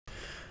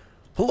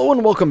Hello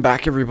and welcome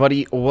back,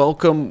 everybody.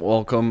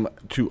 Welcome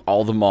to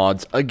all the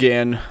mods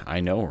again. I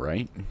know,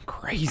 right?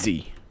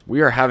 Crazy. We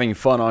are having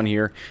fun on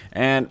here,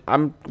 and I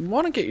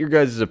want to get your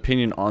guys'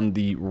 opinion on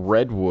the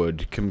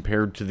redwood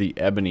compared to the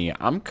ebony.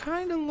 I'm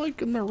kind of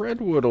liking the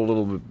redwood a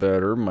little bit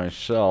better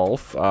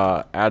myself.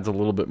 Adds a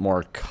little bit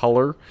more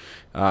color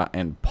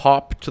and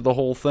pop to the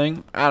whole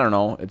thing. I don't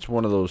know. It's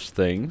one of those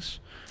things.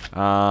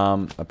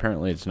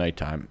 Apparently it's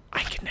nighttime.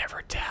 I can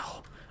never tell.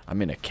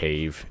 I'm in a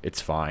cave.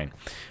 It's fine.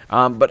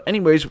 But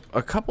anyways,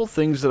 a couple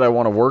things that I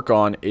want to work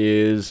on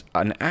is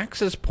an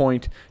access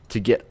point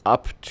to get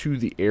up to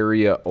the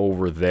area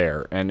over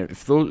there. And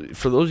for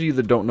those of you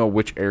that don't know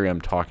which area I'm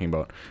talking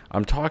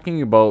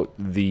about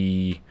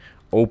the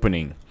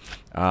opening.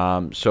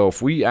 So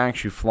if we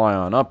actually fly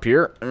on up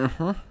here,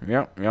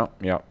 yep,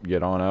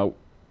 get on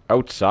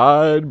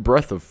outside,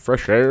 breath of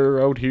fresh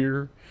air out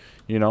here.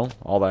 You know,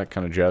 all that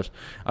kind of jazz.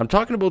 I'm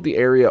talking about the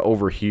area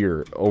over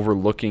here,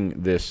 overlooking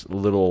this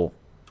little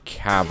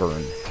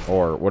cavern,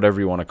 or whatever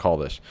you want to call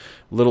this,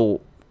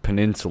 little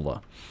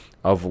peninsula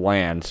of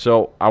land.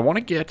 So I want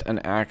to get an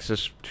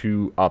access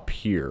to up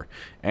here,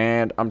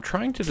 and I'm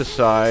trying to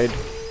decide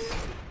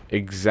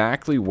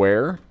exactly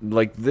where.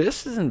 Like,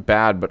 this isn't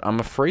bad, but I'm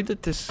afraid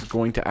that this is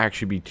going to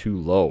actually be too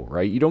low,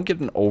 right? You don't get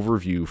an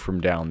overview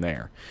from down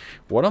there.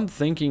 What I'm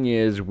thinking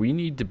is we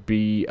need to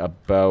be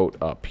about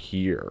up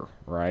here,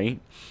 right?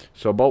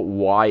 So about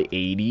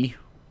Y80,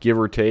 give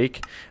or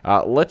take.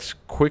 Let's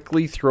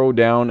quickly throw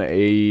down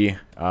a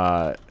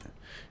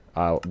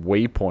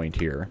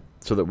waypoint here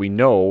so that we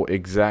know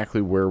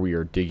exactly where we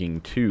are digging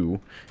to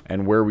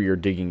and where we are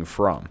digging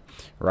from,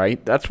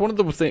 right? That's one of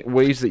the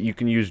ways that you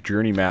can use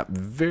Journey Map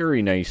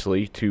very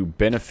nicely to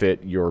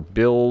benefit your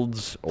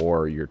builds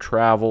or your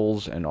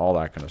travels and all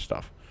that kind of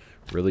stuff.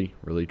 Really,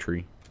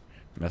 tree?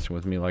 Messing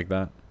with me like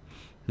that?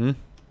 You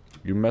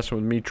messing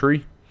with me,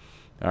 tree?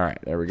 Alright,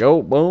 there we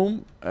go.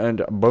 Boom,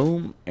 and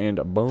boom,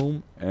 and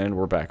boom, and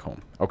we're back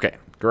home. Okay,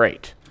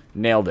 great.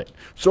 Nailed it.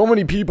 So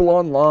many people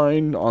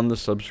online on the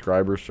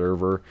subscriber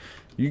server.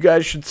 You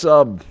guys should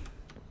sub.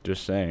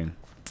 Just saying.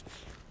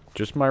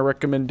 Just my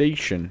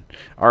recommendation.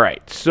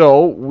 Alright,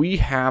 so we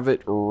have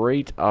it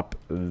right up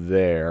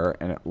there,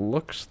 and it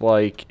looks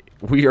like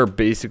we are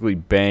basically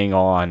bang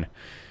on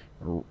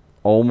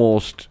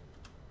almost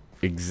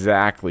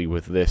exactly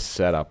with this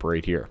setup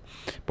right here.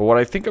 But what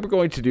I think I'm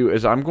going to do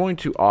is I'm going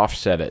to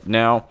offset it.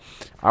 Now,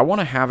 I want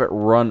to have it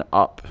run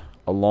up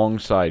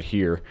alongside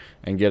here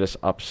and get us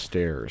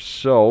upstairs.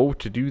 So,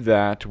 to do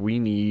that, we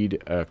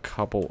need a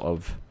couple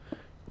of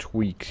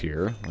tweaks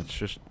here. Let's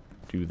just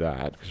do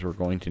that because we're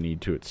going to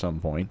need to at some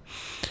point.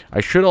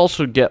 I should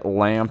also get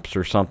lamps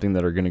or something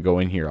that are going to go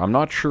in here. I'm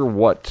not sure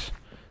what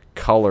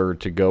color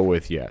to go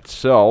with yet.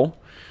 So,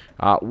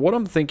 what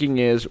I'm thinking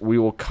is we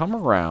will come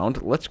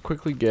around. Let's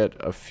quickly get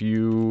a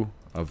few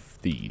of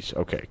these.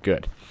 Okay,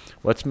 good.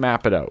 Let's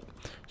map it out.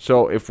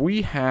 So if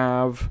we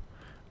have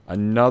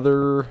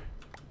another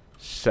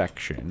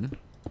section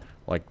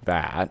like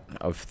that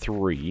of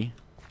 3,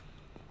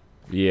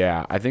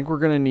 yeah, I think we're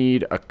going to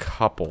need a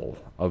couple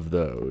of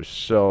those.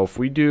 So if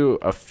we do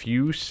a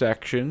few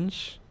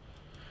sections,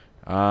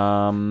 you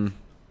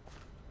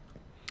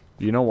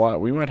know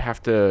what? We might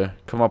have to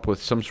come up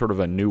with some sort of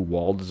a new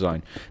wall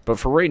design. But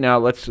for right now,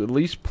 let's at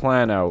least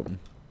plan out.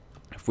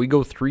 If we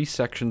go 3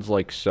 sections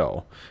like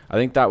so, I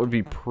think that would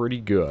be pretty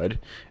good.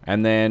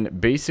 And then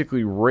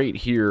basically right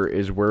here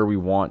is where we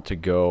want to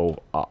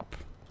go up.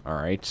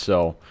 Alright,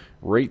 so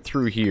right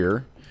through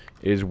here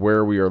is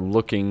where we are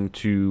looking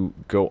to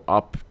go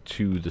up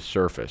to the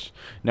surface.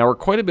 Now, we're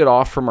quite a bit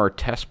off from our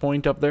test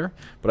point up there,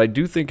 but I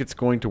do think it's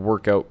going to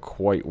work out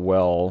quite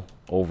well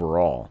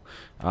overall.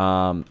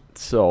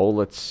 So,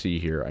 let's see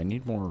here. I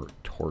need more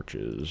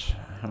torches.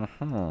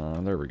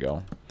 There we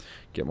go.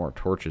 Get more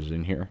torches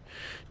in here.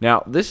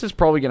 Now, this is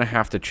probably going to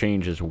have to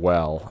change as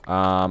well.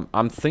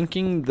 I'm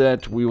thinking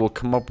that we will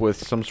come up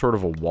with some sort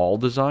of a wall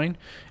design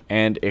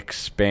and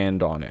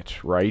expand on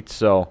it, right?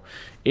 So,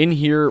 in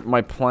here,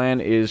 my plan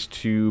is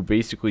to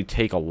basically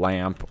take a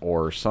lamp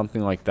or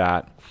something like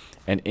that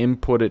and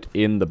input it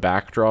in the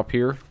backdrop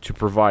here to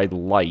provide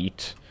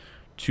light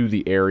to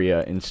the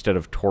area instead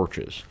of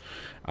torches.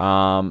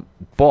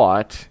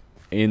 But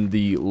in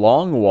the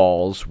long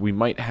walls, we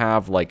might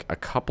have like a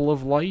couple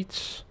of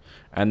lights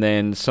and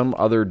then some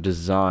other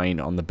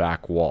design on the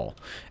back wall.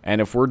 And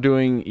if we're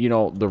doing, you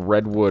know, the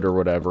redwood or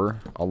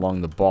whatever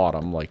along the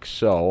bottom like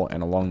so,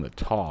 and along the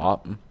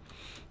top,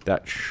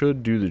 that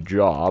should do the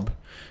job.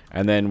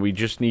 And then we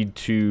just need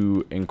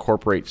to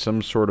incorporate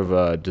some sort of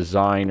a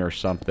design or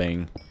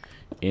something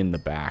in the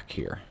back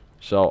here.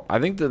 So I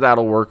think that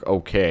that'll work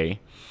okay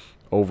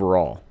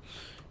overall.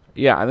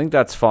 Yeah, I think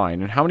that's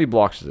fine. And how many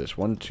blocks is this?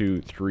 1,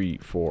 2, 3,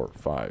 4,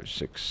 5,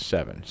 6,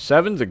 7.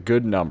 7's a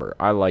good number.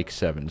 I like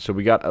 7. So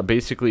we got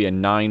basically a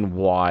 9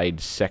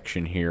 wide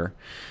section here.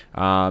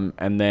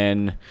 And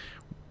then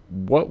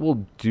what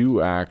we'll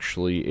do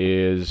actually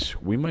is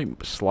we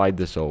might slide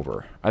this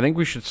over. I think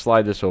we should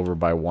slide this over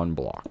by 1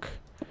 block.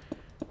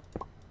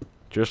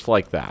 Just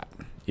like that.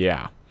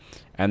 Yeah.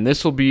 And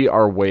this will be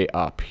our way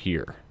up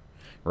here.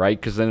 right?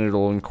 Because then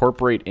it'll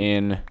incorporate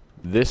in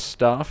this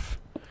stuff,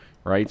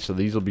 right? So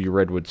these will be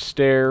redwood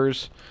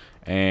stairs,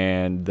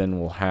 and then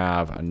we'll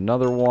have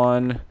another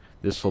one.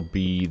 This will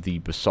be the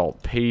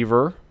basalt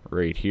paver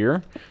right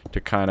here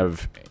to kind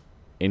of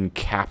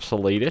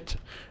encapsulate it.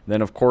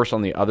 Then, of course,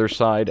 on the other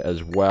side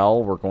as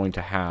well, we're going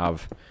to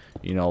have,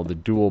 you know, the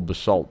dual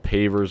basalt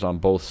pavers on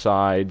both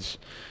sides.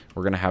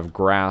 We're going to have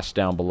grass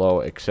down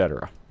below,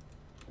 etc.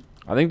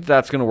 I think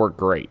that's going to work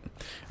great.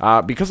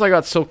 Because I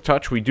got Silk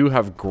Touch, we do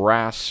have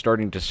grass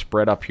starting to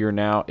spread up here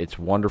now. It's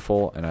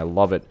wonderful, and I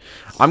love it.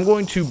 I'm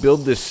going to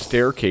build this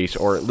staircase,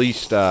 or at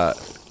least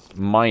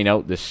mine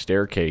out this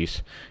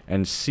staircase,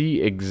 and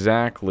see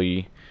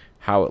exactly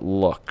how it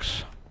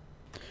looks.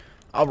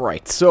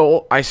 Alright,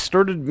 so I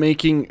started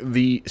making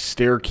the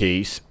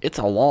staircase. It's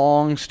a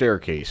long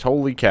staircase,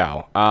 holy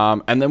cow.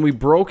 And then we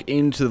broke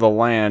into the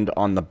land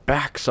on the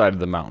back side of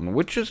the mountain,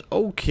 which is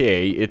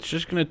okay. It's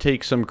just going to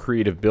take some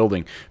creative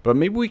building. But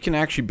maybe we can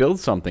actually build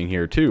something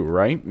here too,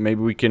 right?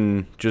 Maybe we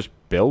can just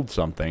build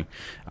something.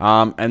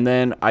 And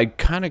then I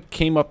kind of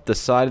came up the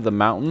side of the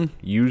mountain,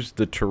 used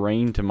the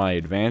terrain to my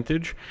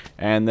advantage,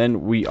 and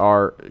then we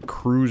are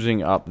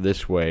cruising up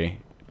this way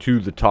to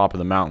the top of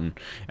the mountain,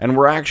 and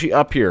we're actually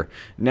up here.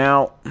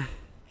 Now,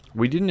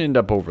 we didn't end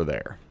up over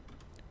there,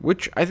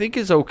 which I think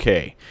is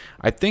okay.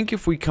 I think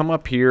if we come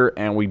up here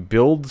and we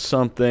build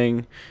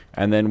something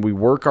and then we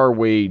work our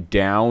way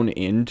down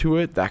into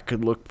it, that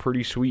could look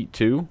pretty sweet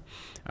too.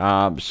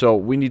 So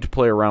we need to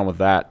play around with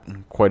that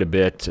quite a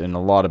bit, and a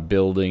lot of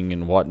building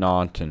and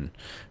whatnot. And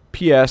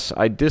P.S.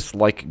 I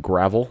dislike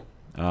gravel.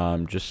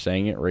 Just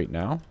saying it right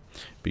now,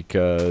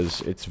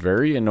 because it's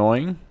very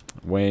annoying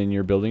when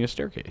you're building a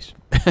staircase.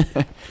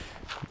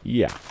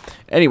 Yeah.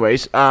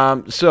 Anyways,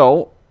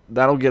 so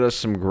that'll get us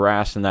some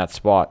grass in that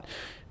spot.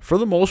 For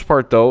the most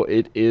part, though,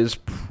 it is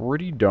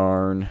pretty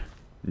darn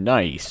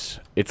nice.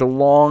 It's a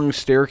long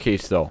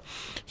staircase, though.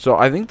 So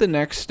I think the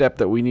next step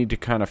that we need to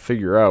kind of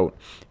figure out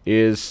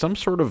is some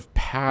sort of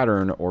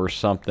pattern or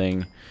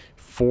something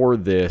for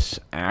this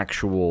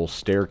actual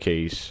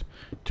staircase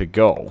to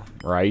go,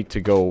 right? To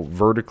go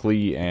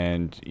vertically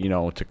and, you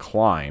know, to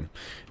climb.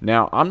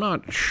 Now, I'm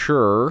not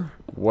sure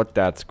what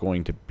that's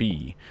going to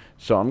be.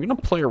 So I'm going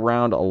to play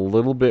around a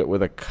little bit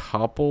with a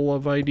couple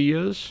of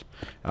ideas.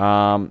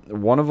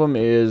 One of them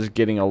is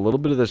getting a little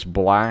bit of this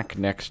black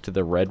next to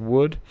the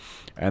redwood.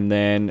 And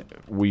then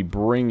we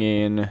bring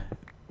in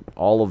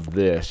all of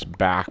this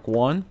back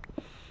one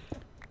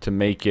to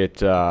make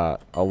it a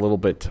little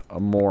bit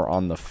more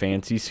on the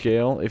fancy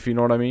scale, if you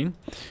know what I mean.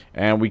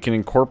 And we can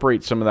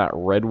incorporate some of that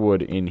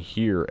redwood in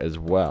here as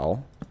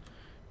well,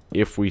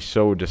 if we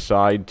so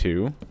decide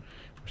to.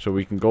 So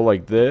we can go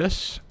like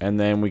this, and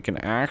then we can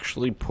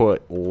actually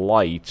put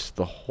lights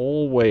the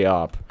whole way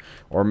up,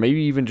 or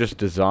maybe even just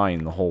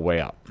design the whole way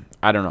up.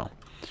 I don't know.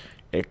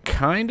 It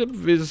kind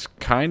of is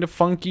kind of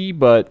funky,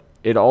 but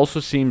it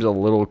also seems a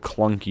little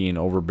clunky and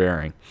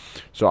overbearing.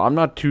 So I'm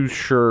not too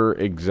sure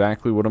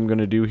exactly what I'm going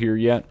to do here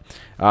yet.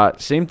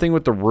 Same thing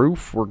with the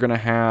roof. We're going to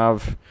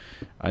have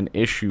an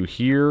issue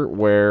here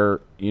where,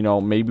 you know,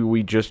 maybe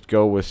we just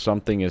go with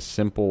something as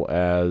simple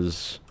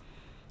as,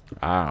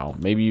 I don't know,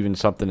 maybe even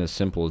something as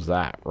simple as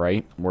that,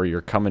 right? Where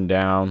you're coming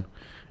down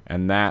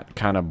and that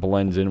kind of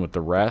blends in with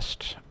the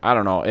rest. I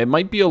don't know. It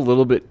might be a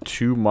little bit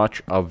too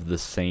much of the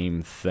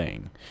same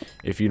thing,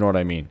 if you know what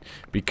I mean.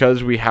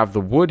 Because we have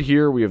the wood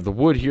here, we have the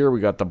wood here, we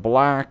got the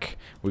black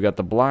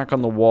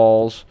on the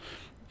walls,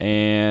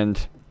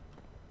 and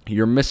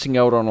you're missing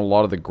out on a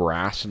lot of the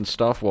grass and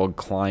stuff while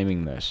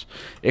climbing this.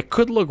 It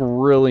could look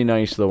really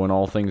nice, though, when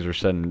all things are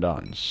said and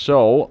done.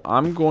 So,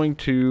 I'm going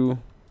to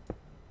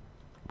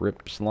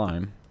rip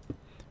slime.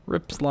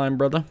 Rip slime,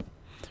 brother.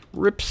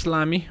 Rip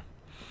slimy.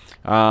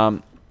 I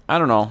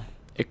don't know.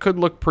 It could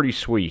look pretty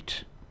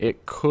sweet.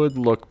 It could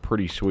look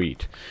pretty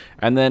sweet.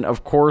 And then,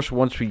 of course,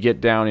 once we get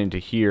down into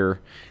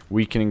here,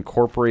 we can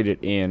incorporate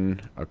it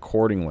in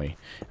accordingly.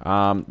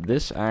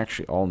 This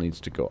actually all needs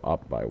to go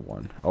up by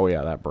one. Oh,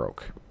 yeah, that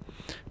broke.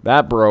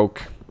 That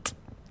broke.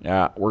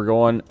 Yeah, we're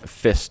going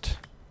fist.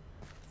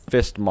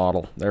 Fist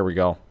model. There we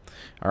go.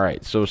 All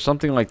right, so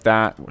something like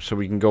that. So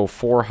we can go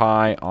 4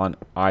 high on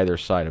either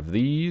side of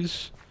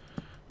these.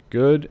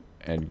 Good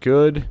and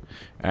good.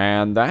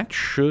 And that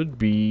should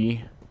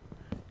be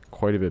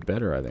quite a bit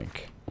better, I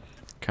think.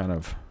 Kind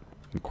of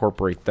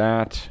incorporate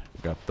that.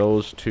 Got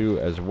those two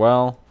as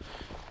well.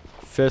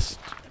 Fist.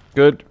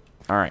 Good.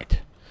 All right.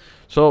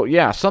 So,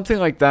 yeah, something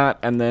like that.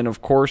 And then,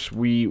 of course,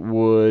 we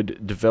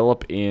would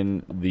develop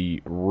in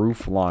the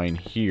roof line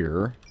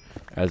here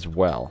as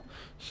well.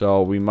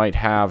 So we might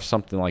have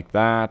something like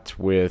that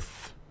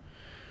with...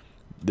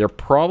 There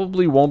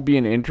probably won't be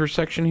an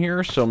intersection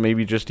here, so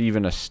maybe just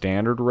even a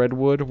standard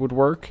redwood would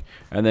work.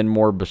 And then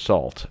more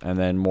basalt, and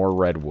then more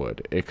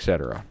redwood,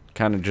 etc.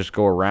 Kind of just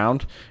go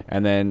around,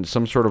 and then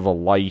some sort of a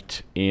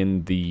light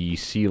in the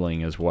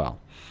ceiling as well.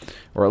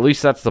 Or at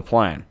least that's the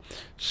plan.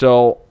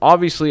 So,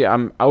 obviously,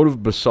 I'm out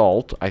of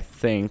basalt. I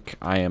think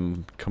I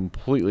am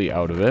completely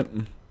out of it.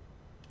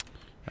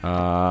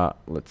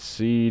 Let's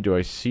see. Do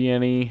I see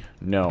any?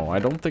 No, I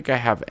don't think I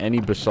have any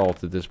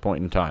basalt at this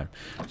point in time.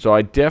 So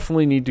I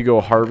definitely need to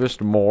go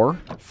harvest more,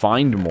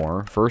 find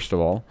more, first of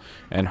all,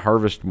 and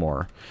harvest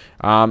more.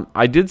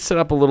 I did set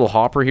up a little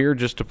hopper here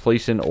just to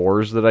place in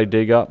ores that I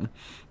dig up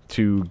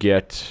to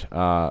get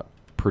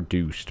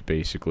produced,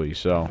 basically.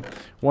 So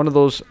one of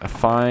those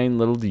fine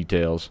little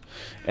details.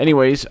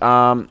 Anyways,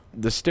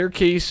 the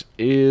staircase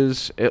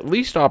is at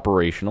least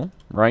operational,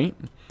 right?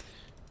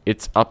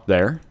 It's up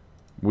there.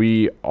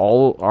 We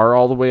are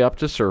all the way up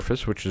to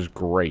surface, which is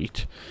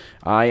great.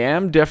 I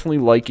am definitely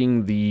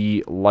liking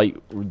the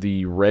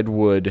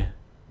redwood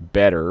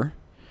better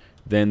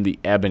than the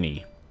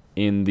ebony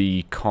in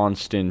the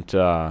constant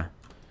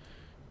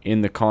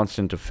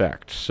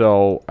effect.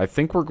 So I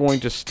think we're going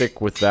to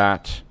stick with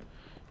that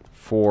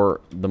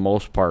for the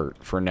most part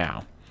for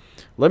now.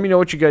 Let me know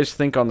what you guys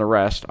think on the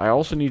rest. I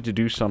also need to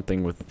do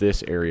something with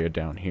this area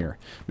down here.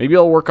 Maybe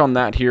I'll work on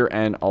that here,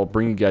 and I'll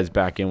bring you guys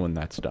back in when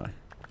that's done.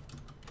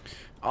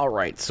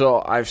 Alright,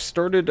 so I've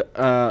started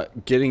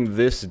getting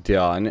this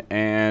done,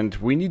 and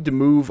we need to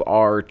move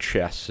our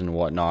chests and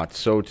whatnot.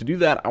 So to do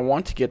that, I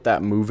want to get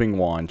that moving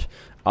wand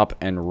up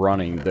and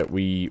running that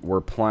we were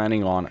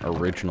planning on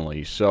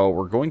originally. So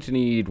we're going to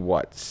need,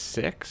 what,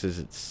 6? Is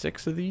it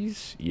 6 of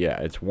these? Yeah,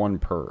 it's 1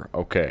 per.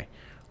 Okay.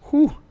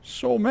 Whew,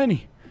 so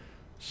many.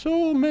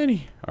 So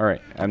many.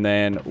 Alright, and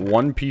then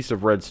 1 piece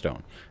of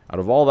redstone. Out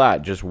of all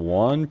that, just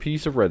 1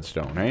 piece of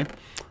redstone, eh?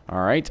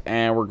 Alright,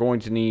 and we're going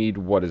to need,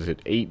 what is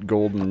it, 8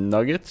 golden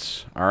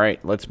nuggets.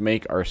 Alright, let's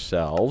make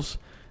ourselves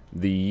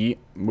the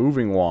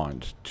moving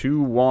wand.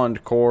 2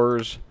 wand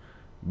cores.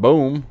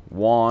 Boom.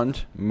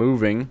 Wand.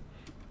 Moving.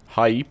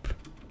 Hype.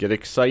 Get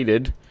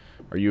excited.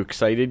 Are you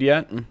excited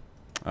yet?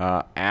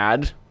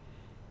 Add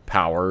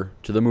power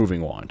to the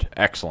moving wand.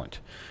 Excellent.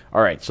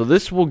 Alright, so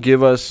this will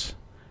give us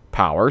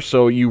power.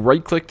 So you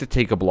right-click to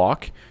take a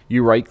block.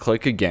 You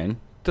right-click again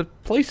to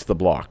place the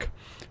block.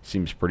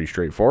 Seems pretty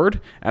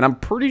straightforward, and I'm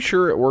pretty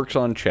sure it works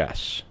on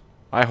chests.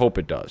 I hope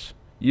it does.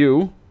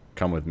 You,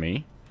 come with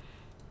me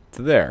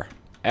to there.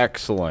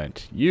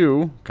 Excellent.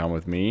 You, come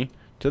with me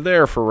to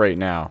there for right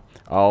now.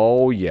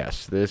 Oh,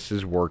 yes, this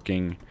is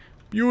working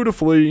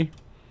beautifully.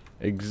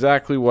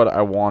 Exactly what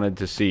I wanted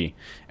to see.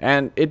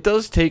 And it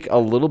does take a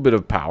little bit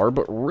of power,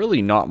 but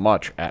really not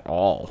much at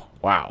all.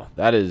 Wow,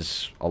 that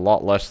is a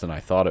lot less than I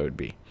thought it would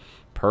be.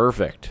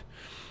 Perfect.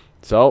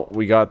 So,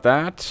 we got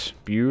that.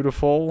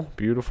 Beautiful,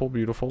 beautiful,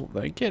 beautiful.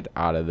 Get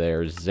out of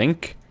there,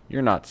 zinc.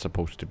 You're not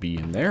supposed to be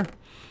in there.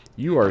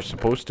 You are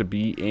supposed to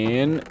be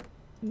in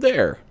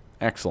there.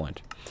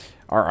 Excellent.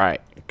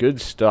 Alright, good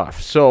stuff.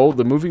 So,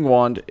 the moving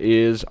wand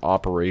is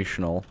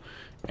operational,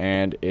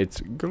 and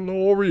it's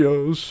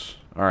glorious.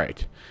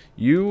 Alright,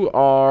 you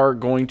are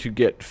going to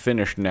get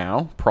finished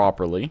now,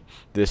 properly,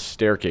 this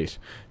staircase.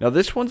 Now,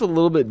 this one's a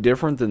little bit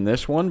different than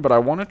this one, but I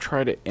want to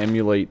try to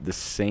emulate the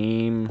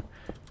same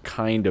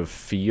kind of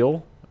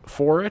feel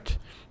for it,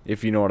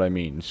 if you know what I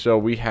mean. So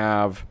we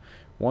have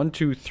 1,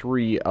 2,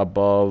 3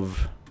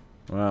 above.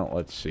 Well,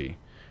 let's see.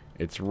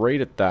 It's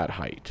right at that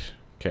height.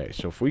 Okay,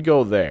 so if we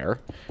go there,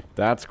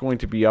 that's going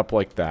to be up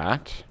like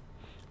that.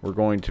 We're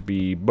going to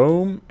be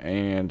boom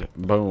and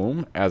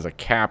boom as a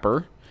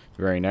capper.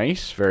 Very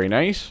nice, very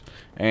nice.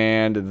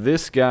 And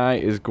this guy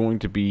is going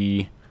to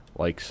be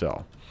like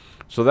so.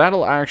 So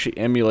that'll actually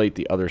emulate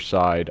the other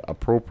side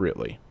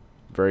appropriately.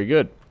 Very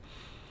good.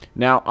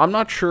 Now, I'm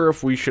not sure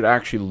if we should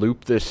actually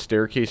loop this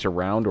staircase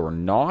around or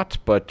not,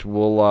 but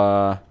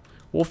we'll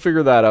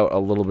figure that out a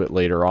little bit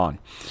later on.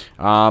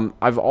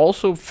 I've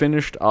also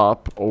finished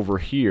up over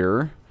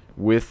here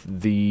with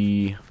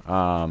the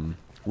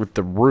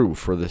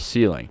roof or the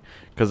ceiling,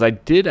 because I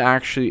did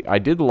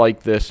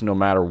like this no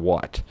matter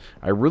what.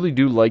 I really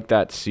do like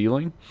that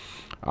ceiling.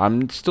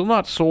 I'm still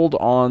not sold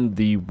on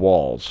the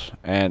walls,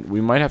 and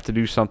we might have to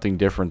do something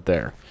different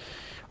there.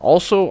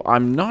 Also,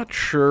 I'm not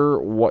sure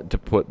what to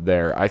put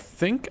there. I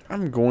think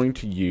I'm going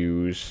to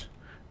use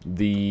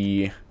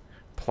the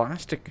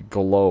plastic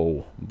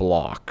glow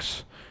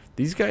blocks.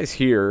 These guys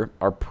here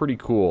are pretty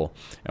cool.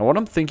 And what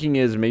I'm thinking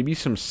is maybe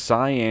some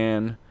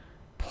cyan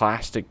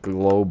plastic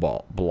glow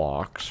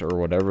blocks, or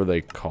whatever they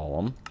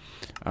call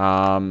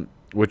them.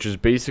 Which is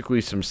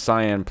basically some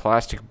cyan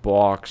plastic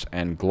blocks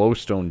and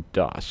glowstone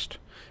dust.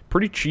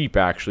 Pretty cheap,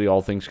 actually,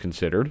 all things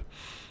considered.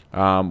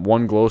 1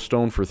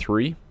 glowstone for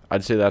 3.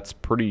 I'd say that's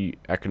pretty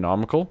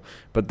economical.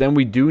 But then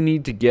we do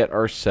need to get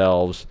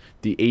ourselves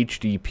the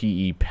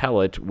HDPE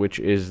pellet, which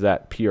is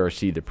that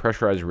PRC, the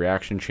pressurized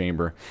reaction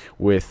chamber,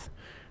 with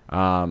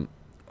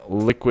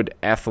liquid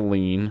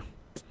ethylene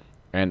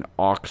and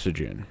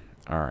oxygen.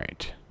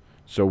 Alright.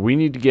 So we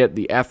need to get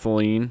the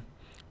ethylene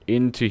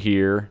into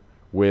here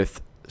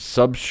with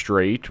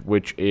substrate,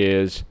 which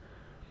is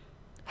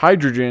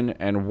hydrogen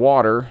and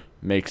water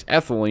makes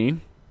ethylene.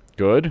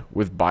 Good.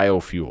 With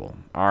biofuel.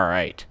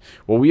 Alright.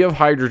 Well, we have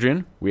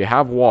hydrogen. We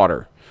have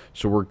water.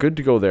 So we're good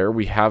to go there.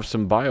 We have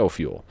some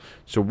biofuel.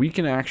 So we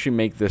can actually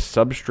make this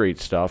substrate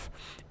stuff,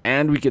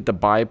 and we get the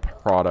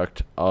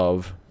byproduct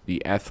of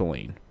the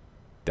ethylene.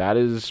 That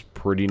is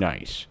pretty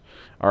nice.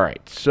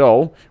 Alright,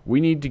 so we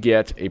need to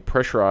get a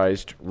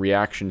pressurized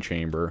reaction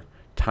chamber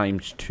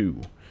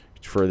 ×2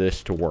 for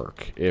this to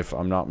work, if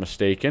I'm not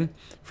mistaken,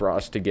 for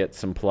us to get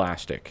some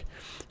plastic.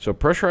 So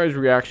pressurized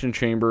reaction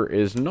chamber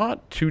is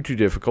not too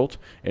difficult.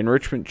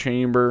 Enrichment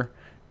chamber,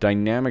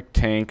 dynamic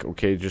tank,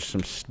 okay, just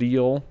some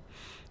steel.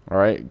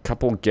 Alright, a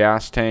couple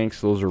gas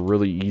tanks, those are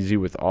really easy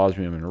with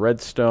osmium and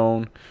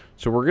redstone.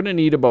 So we're going to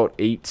need about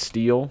 8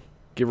 steel,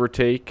 give or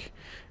take.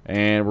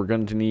 And we're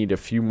going to need a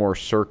few more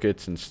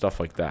circuits and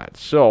stuff like that.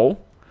 So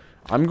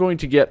I'm going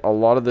to get a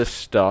lot of this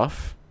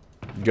stuff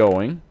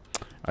going.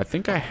 I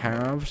think I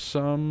have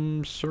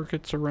some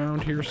circuits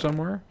around here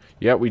somewhere.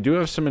 Yeah, we do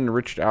have some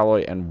enriched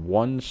alloy and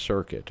 1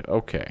 circuit.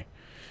 Okay.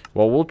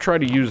 Well, we'll try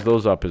to use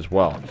those up as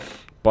well.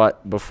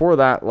 But before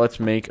that, let's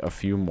make a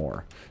few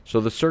more.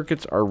 So the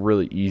circuits are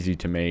really easy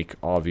to make,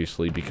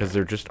 obviously, because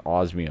they're just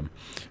osmium.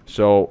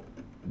 So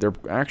they're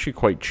actually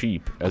quite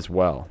cheap as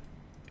well,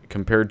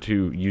 compared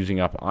to using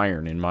up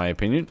iron, in my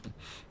opinion.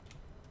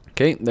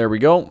 Okay, there we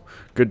go.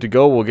 Good to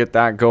go. We'll get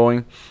that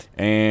going.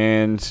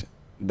 And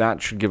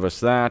that should give us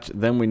that.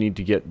 Then we need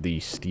to get the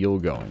steel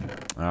going.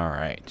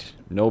 Alright,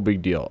 no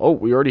big deal. Oh,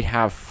 we already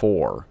have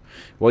 4.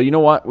 Well, you know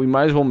what? We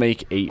might as well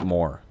make 8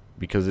 more,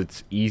 because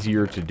it's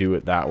easier to do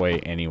it that way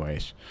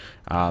anyways.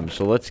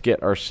 So let's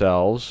get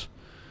ourselves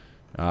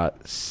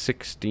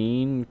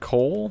 16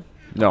 coal.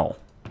 No,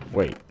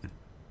 wait.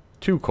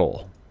 2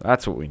 coal.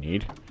 That's what we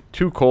need.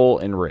 2 coal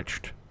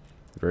enriched.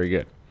 Very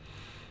good.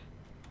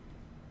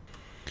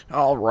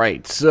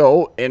 Alright,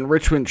 so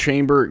enrichment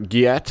chamber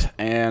get,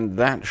 and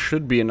that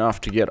should be enough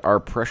to get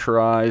our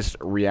pressurized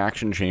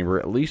reaction chamber,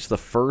 at least the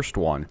first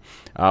one.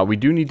 We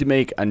do need to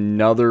make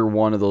another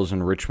one of those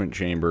enrichment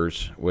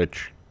chambers,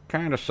 which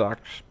kind of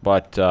sucks,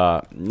 but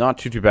not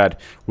too bad.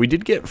 We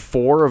did get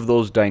 4 of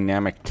those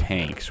dynamic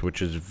tanks,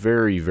 which is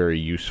very, very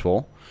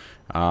useful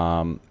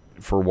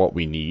for what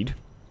we need.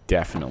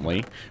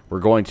 Definitely. We're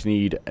going to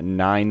need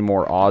 9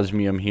 more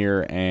osmium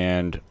here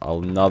and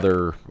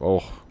another,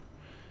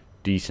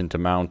 decent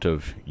amount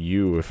of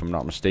if I'm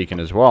not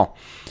mistaken, as well.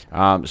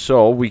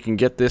 So we can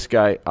get this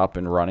guy up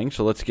and running.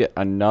 So let's get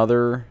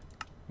another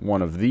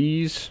one of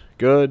these.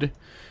 Good.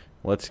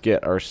 Let's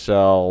get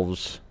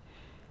ourselves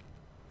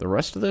the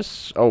rest of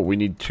this. Oh, we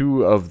need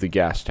 2 of the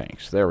gas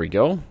tanks. There we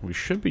go. We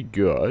should be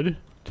good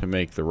to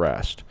make the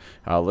rest.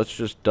 Let's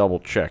just double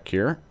check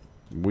here.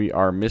 We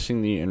are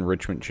missing the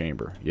enrichment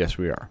chamber. Yes,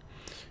 we are.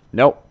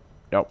 Nope.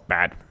 Nope.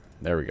 Bad.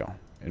 There we go.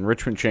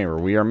 Enrichment chamber.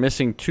 We are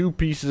missing 2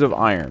 pieces of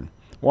iron.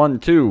 1,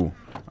 2.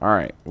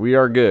 Alright. We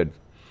are good.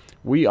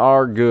 We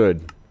are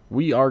good.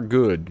 We are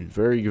good.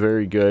 Very,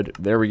 very good.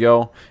 There we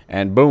go.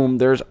 And boom,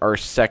 there's our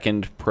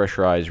second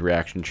pressurized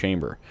reaction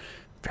chamber.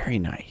 Very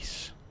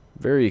nice.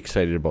 Very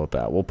excited about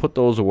that. We'll put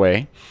those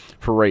away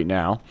for right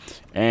now.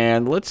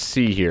 And let's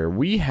see here.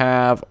 We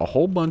have a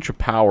whole bunch of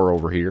power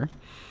over here.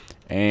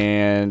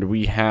 And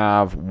we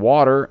have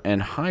water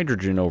and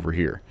hydrogen over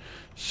here.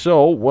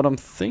 So what I'm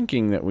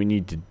thinking that we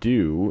need to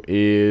do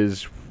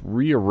is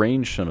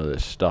rearrange some of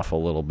this stuff a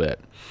little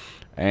bit.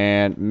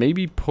 And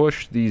maybe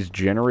push these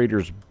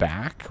generators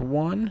back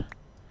one.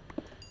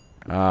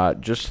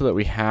 Just so that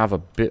we have a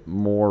bit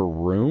more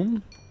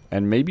room.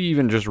 And maybe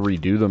even just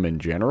redo them in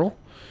general.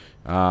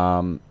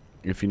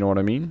 If you know what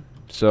I mean.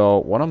 So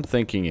what I'm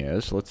thinking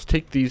is, let's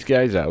take these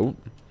guys out.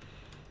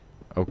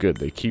 Oh good,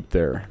 they keep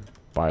their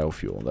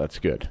biofuel. That's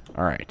good.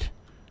 Alright.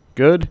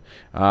 Good.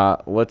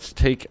 Let's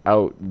take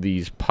out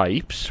these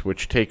pipes,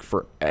 which take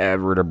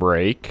forever to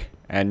break.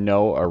 And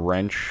no, a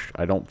wrench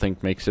I don't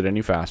think makes it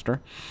any faster.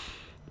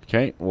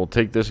 Okay, we'll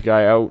take this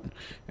guy out.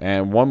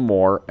 And one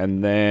more.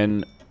 And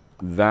then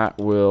that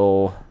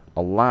will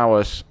allow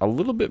us a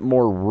little bit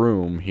more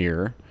room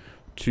here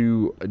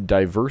to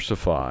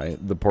diversify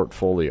the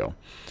portfolio.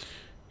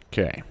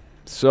 Okay,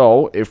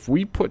 so if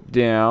we put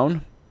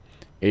down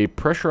a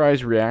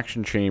pressurized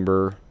reaction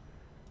chamber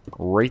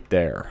right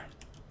there,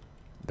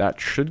 that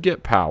should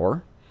get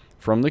power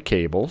from the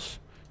cables.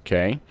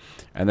 Okay,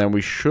 and then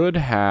we should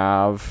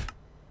have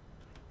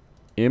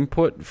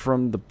input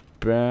from the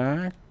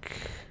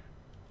back.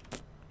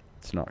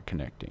 It's not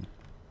connecting,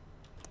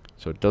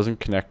 so it doesn't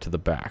connect to the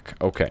back.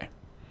 Okay,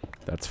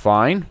 that's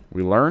fine.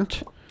 We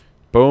learned.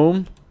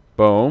 Boom,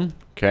 boom.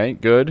 Okay,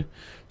 good.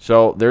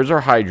 So there's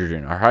our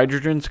hydrogen. Our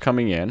hydrogen's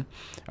coming in.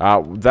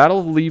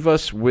 That'll leave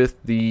us with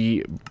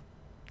the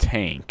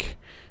tank,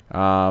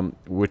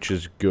 which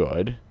is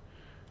good.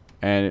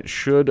 And it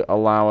should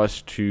allow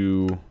us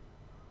to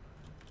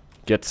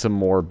get some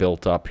more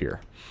built up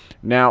here.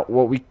 Now,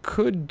 what we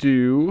could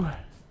do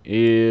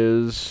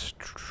is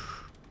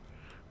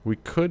we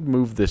could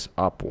move this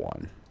up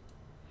one.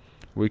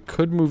 We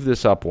could move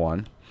this up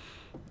one.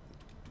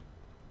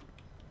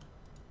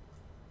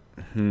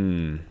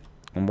 And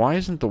why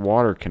isn't the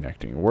water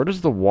connecting? Where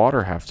does the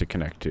water have to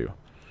connect to?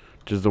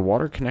 Does the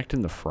water connect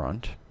in the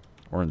front?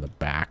 Or in the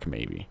back,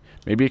 maybe?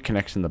 Maybe it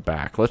connects in the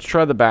back. Let's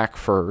try the back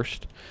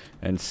first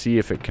and see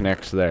if it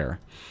connects there.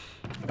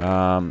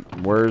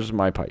 Where's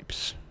my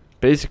pipes?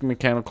 Basic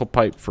mechanical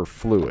pipe for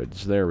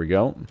fluids. There we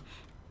go.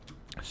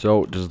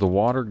 So, does the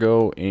water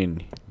go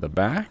in the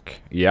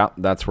back? Yeah,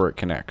 that's where it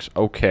connects.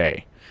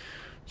 Okay.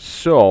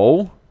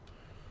 So,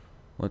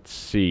 let's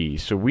see.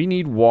 So, we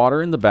need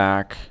water in the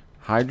back,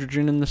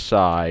 hydrogen in the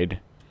side.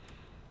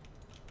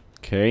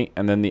 Okay,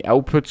 and then the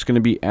output's going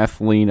to be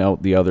ethylene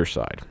out the other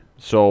side.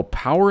 So,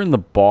 power in the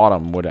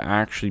bottom would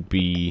actually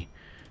be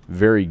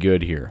very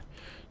good here.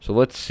 So,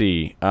 let's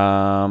see.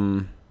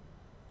 Owner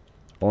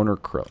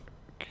Kryllyk.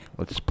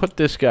 Let's put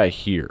this guy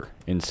here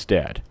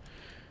instead.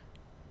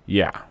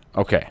 Yeah,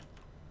 okay.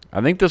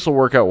 I think this will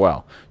work out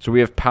well. So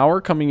we have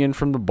power coming in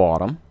from the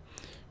bottom.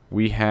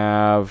 We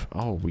have...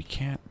 Oh, we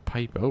can't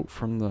pipe out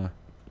from the...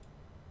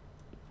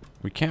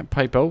 We can't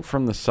pipe out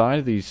from the side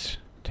of these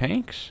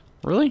tanks?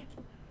 Really?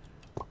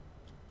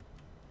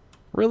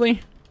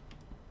 Really?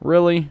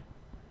 Really?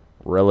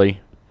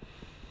 Really?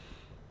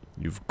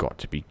 You've got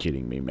to be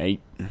kidding me,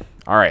 mate.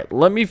 Alright,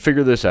 let me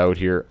figure this out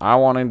here. I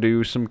want to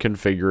do some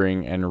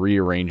configuring and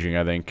rearranging,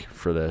 I think,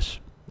 for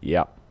this.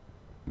 Yep.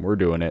 We're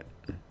doing it.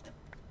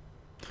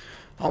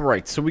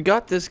 Alright, so we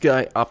got this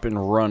guy up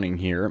and running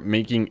here,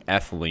 making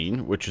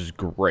ethylene, which is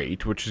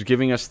great, which is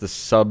giving us the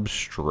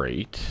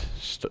substrate.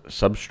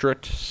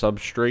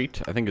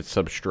 Substrate? I think it's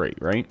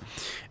substrate, right?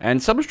 And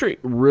substrate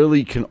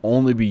really can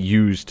only be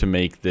used to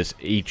make this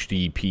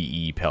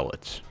HDPE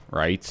pellets,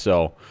 right?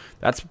 So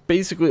that's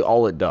basically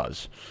all it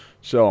does.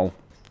 So,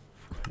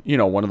 you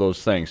know, one of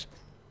those things.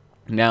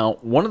 Now,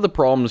 one of the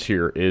problems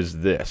here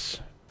is this.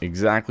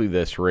 Exactly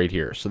this right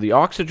here. So the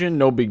oxygen,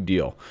 no big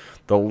deal.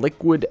 The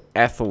liquid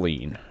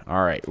ethylene.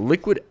 All right,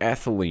 liquid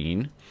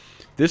ethylene.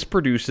 This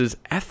produces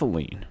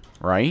ethylene,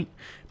 right?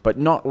 But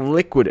not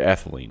liquid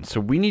ethylene. So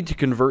we need to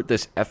convert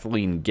this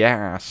ethylene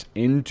gas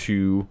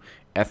into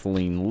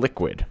ethylene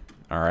liquid.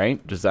 All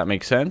right, does that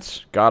make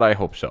sense? God, I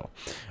hope so.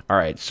 All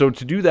right, so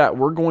to do that,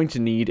 we're going to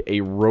need a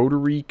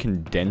rotary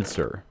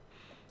condenser.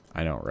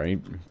 I know, right?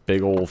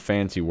 Big old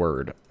fancy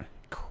word.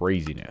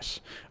 Craziness.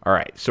 All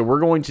right, so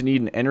we're going to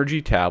need an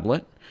energy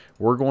tablet.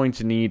 We're going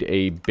to need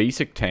a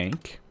basic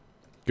tank.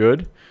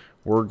 Good.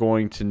 We're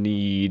going to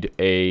need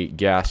a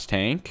gas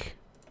tank.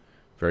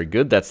 Very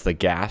good. That's the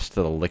gas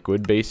to the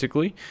liquid,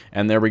 basically.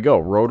 And there we go.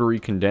 Rotary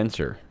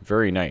condenser.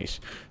 Very nice.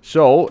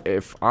 So,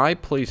 if I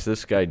place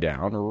this guy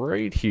down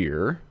right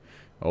here.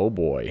 Oh,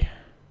 boy.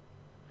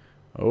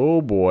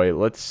 Oh, boy.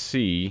 Let's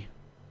see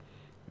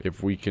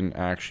if we can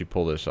actually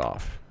pull this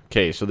off.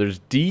 Okay, so there's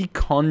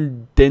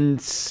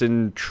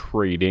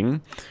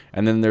decondensating,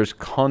 and then there's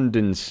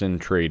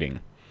condensating.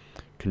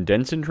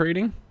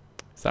 Condensating?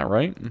 Is that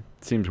right?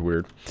 Seems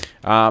weird.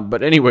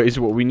 But anyways,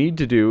 what we need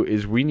to do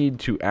is we need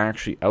to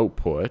actually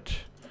output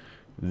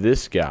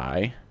this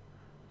guy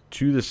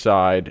to the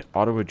side,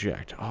 auto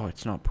eject. Oh,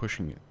 it's not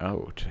pushing it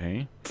out,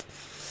 eh?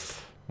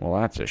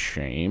 Well, that's a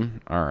shame.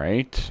 All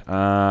right.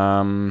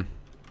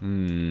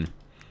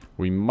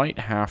 We might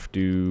have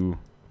to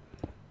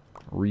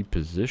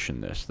reposition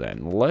this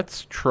then.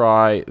 Let's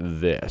try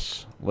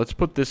this. Let's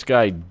put this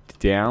guy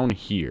down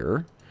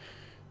here.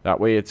 That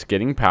way it's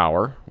getting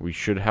power. We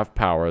should have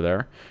power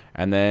there.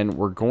 And then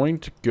we're going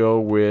to go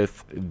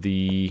with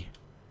the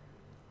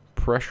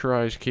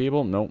pressurized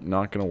cable. Nope,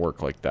 not going to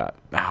work like that.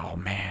 Oh,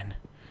 man.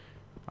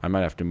 I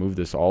might have to move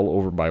this all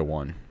over by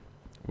one,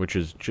 which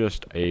is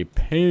just a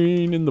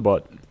pain in the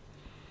butt.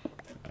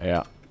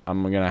 Yeah,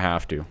 I'm going to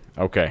have to.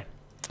 Okay.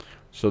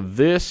 So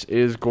this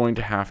is going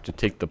to have to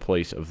take the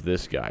place of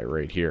this guy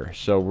right here.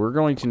 So we're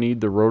going to need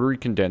the rotary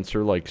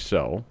condenser like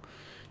so.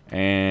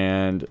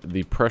 And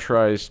the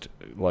pressurized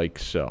like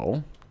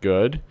so.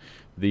 Good.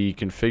 The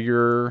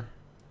configure,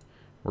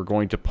 we're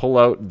going to pull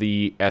out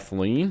the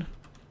ethylene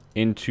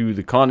into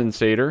the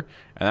condensator.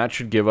 And that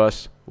should give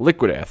us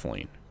liquid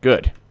ethylene.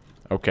 Good.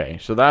 Okay,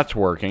 so that's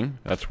working.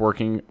 That's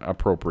working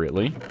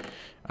appropriately.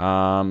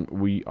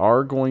 We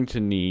are going to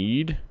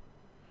need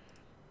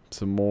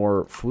some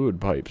more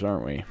fluid pipes,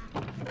 aren't we?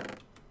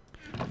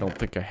 I don't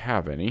think I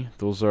have any.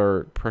 Those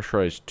are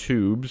pressurized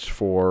tubes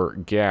for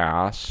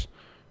gas,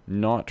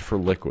 not for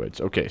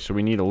liquids. Okay, so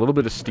we need a little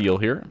bit of steel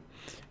here.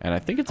 And I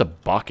think it's a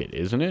bucket,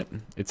 isn't it?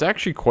 It's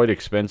actually quite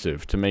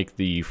expensive to make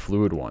the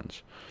fluid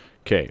ones.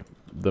 Okay,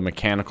 the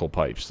mechanical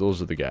pipes.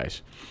 Those are the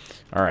guys.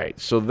 All right,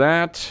 so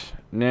that...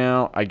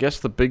 Now, I guess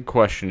the big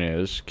question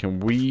is, can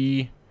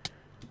we...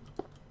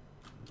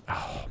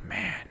 Oh,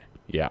 man.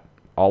 Yeah.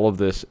 All of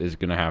this is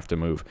going to have to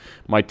move.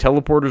 My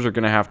teleporters are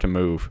going to have to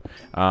move,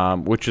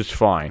 which is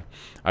fine.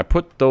 I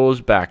put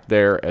those back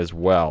there as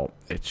well.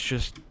 It's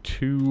just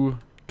too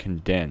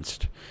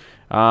condensed.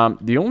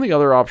 The only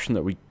other option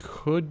that we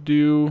could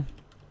do...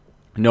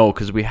 No,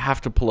 because we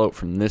have to pull out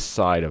from this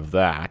side of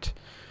that.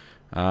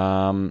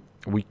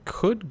 We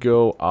could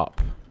go up.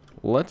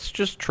 Let's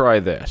just try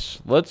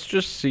this. Let's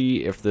just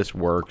see if this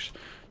works.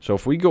 So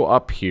if we go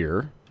up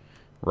here,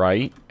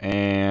 right,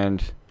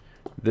 and...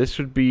 This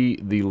would be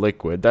the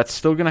liquid. That's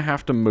still going to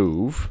have to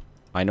move.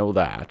 I know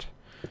that.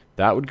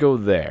 That would go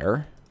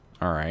there.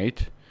 All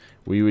right.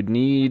 We would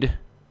need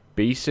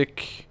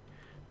basic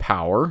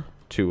power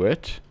to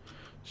it.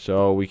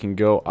 So we can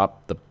go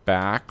up the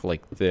back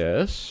like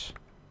this.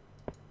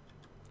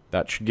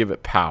 That should give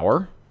it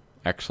power.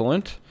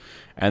 Excellent.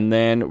 And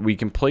then we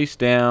can place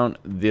down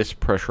this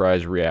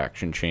pressurized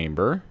reaction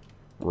chamber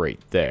right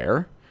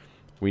there.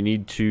 We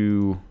need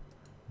to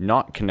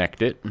not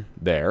connect it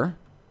there.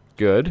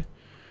 Good.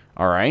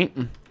 All right.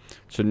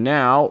 So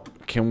now,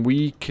 can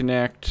we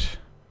connect...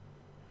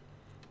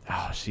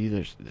 Oh, see,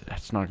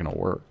 that's not going to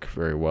work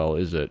very well,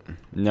 is it?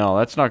 No,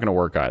 that's not going to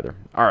work either.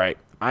 All right.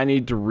 I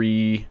need to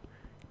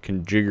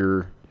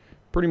reconfigure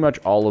pretty much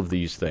all of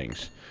these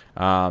things.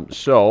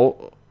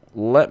 So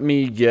let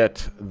me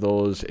get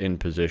those in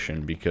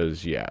position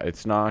because, yeah,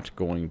 it's not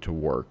going to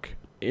work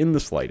in the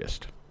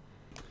slightest.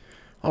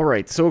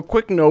 Alright, so a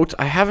quick note,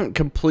 I haven't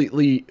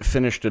completely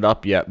finished it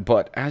up yet,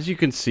 but as you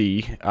can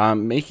see,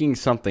 I'm making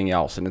something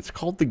else, and it's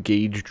called the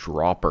gauge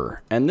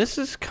dropper. And this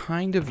is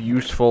kind of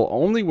useful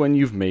only when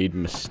you've made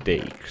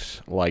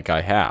mistakes, like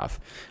I have.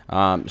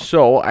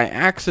 So I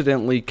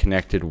accidentally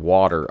connected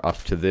water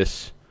up to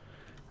this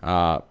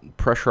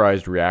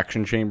pressurized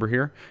reaction chamber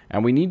here,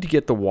 and we need to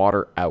get the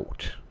water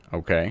out,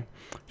 okay?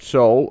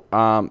 So,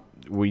 how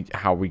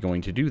are we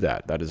going to do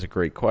that? That is a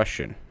great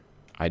question.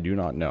 I do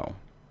not know.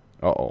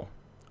 Uh-oh.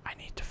 I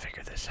need to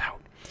figure this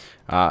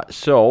out.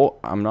 So,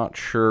 I'm not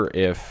sure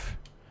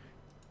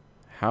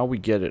how we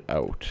get it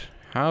out.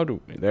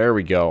 There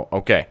we go.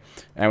 Okay.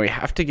 And we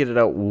have to get it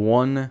out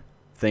one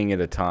thing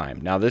at a time.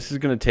 Now, this is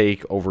going to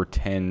take over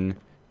 10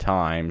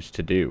 times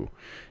to do.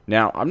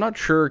 Now, I'm not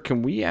sure,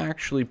 can we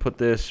actually put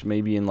this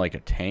maybe in like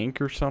a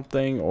tank or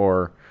something?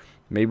 Or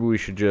maybe we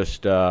should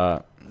just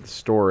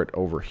store it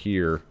over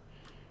here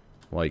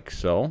like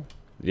so.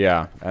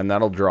 Yeah, and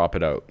that'll drop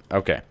it out.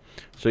 Okay.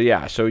 So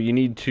yeah, so you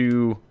need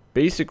to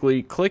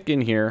basically click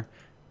in here,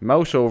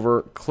 mouse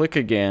over, click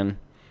again,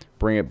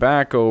 bring it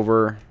back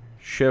over,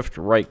 shift,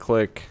 right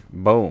click,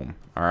 boom.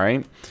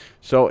 Alright,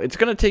 so it's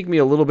going to take me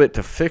a little bit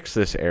to fix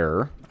this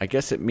error. I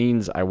guess it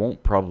means I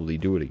won't probably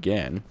do it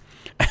again.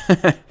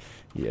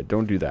 Yeah,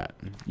 don't do that.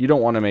 You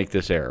don't want to make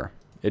this error.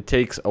 It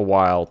takes a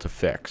while to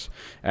fix.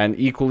 And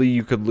equally,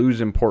 you could lose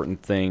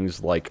important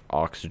things like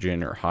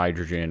oxygen or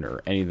hydrogen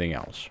or anything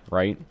else,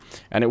 right?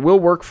 And it will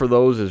work for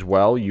those as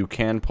well. You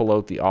can pull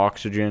out the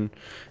oxygen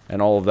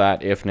and all of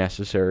that if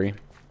necessary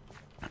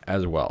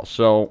as well.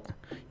 So,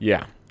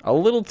 yeah, a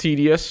little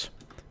tedious,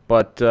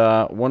 but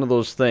one of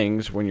those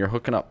things when you're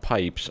hooking up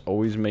pipes,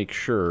 always make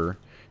sure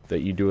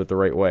that you do it the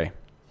right way.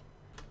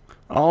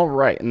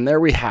 Alright, and there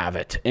we have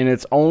it. In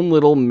its own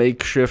little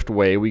makeshift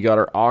way, we got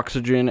our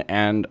oxygen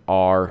and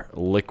our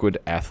liquid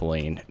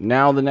ethylene.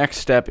 Now the next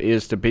step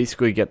is to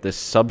basically get this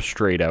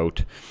substrate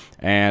out,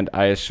 and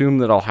I assume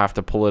that I'll have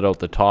to pull it out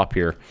the top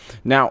here.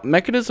 Now,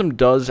 Mekanism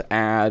does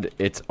add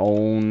its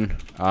own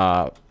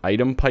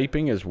item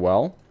piping as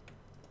well.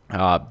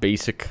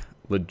 Basic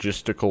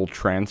logistical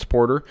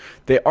transporter.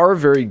 They are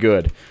very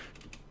good,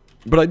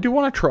 but I do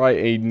want to try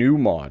a new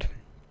mod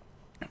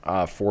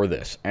for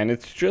this, and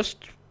it's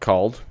just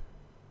called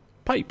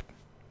pipe.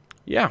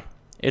 Yeah,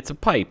 it's a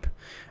pipe.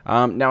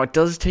 Now it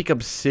does take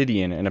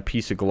obsidian and a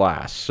piece of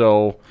glass,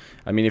 so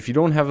I mean if you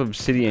don't have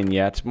obsidian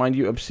yet, mind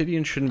you,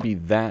 obsidian shouldn't be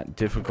that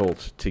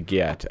difficult to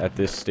get at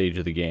this stage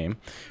of the game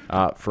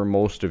for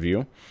most of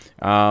you.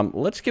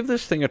 Let's give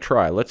this thing a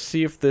try. Let's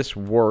see if this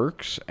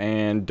works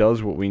and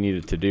does what we need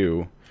it to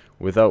do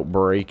without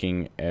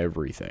breaking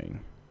everything.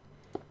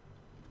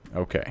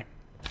 Okay.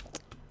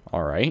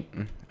 Alright.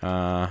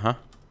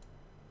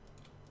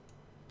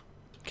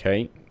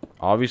 Okay,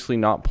 obviously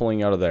not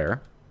pulling out of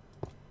there.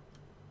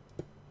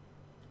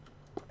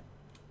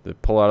 Did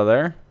it pull out of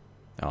there?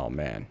 Oh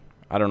man,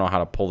 I don't know how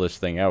to pull this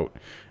thing out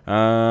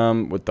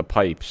with the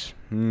pipes.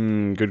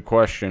 Good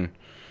question.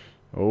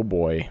 Oh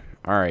boy.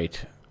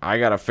 Alright, I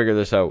gotta figure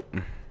this out.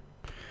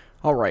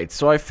 Alright,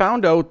 so I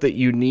found out that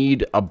you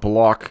need a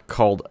block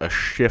called a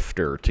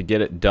shifter to get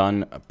it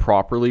done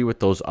properly with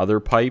those other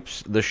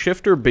pipes. The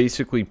shifter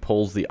basically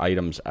pulls the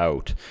items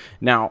out.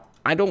 Now,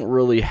 I don't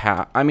really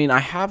have... I mean, I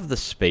have the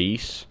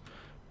space,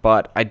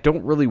 but I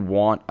don't really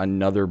want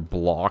another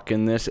block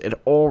in this. It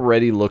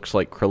already looks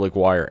like Kryllyk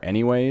wire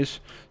anyways,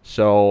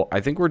 so I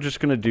think we're just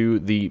going to do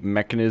the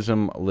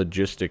Mekanism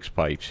logistics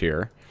pipes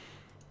here.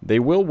 They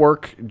will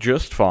work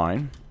just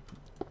fine,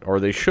 or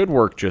they should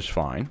work just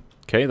fine.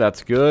 Okay,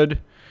 that's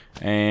good.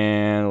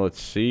 And let's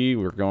see,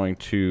 we're going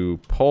to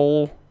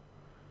pull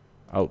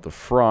out the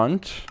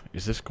front.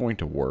 Is this going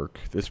to work?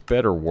 This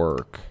better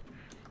work.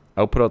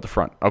 Output out the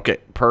front. Okay,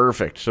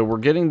 perfect. So we're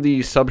getting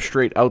the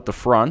substrate out the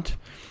front,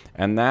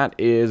 and that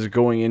is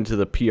going into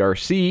the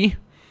PRC.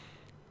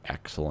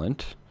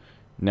 Excellent.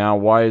 Now,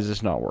 why is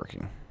this not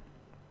working?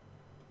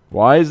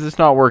 Why is this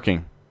not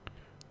working?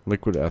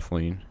 Liquid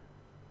ethylene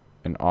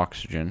and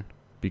oxygen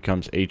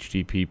becomes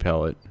HDP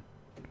pellet.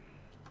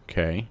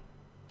 Okay.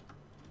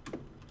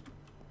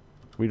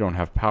 We don't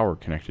have power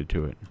connected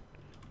to it.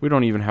 We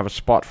don't even have a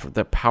spot for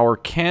that power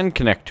can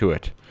connect to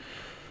it.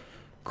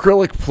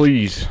 Kryllyk,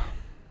 please.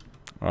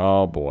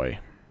 Oh boy.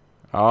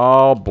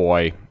 Oh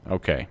boy.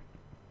 Okay.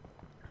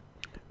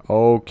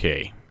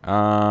 Okay.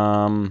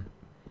 I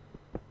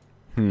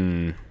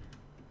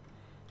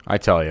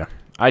tell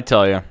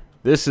you.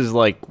 This is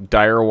like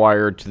dire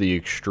wired to the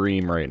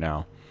extreme right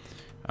now.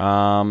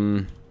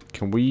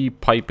 Can we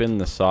pipe in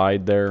the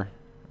side there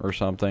or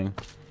something?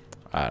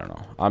 I don't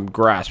know. I'm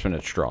grasping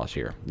at straws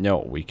here. No,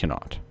 we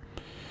cannot.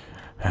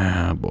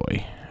 Ah,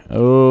 boy.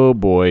 Oh,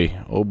 boy.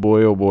 Oh,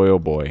 boy, oh, boy, oh,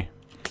 boy.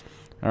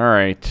 All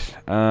right.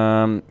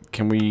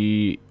 Can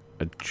we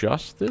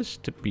adjust this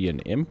to be an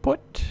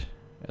input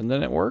and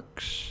then it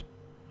works?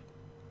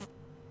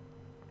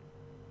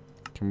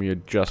 Can we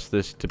adjust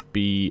this to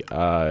be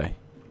none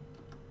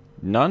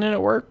and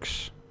it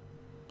works?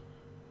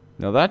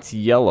 Now that's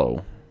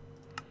yellow.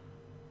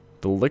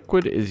 The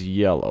liquid is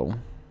yellow.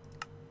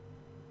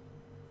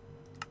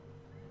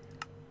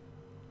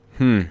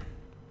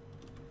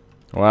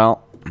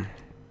 Well,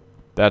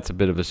 that's a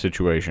bit of a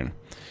situation.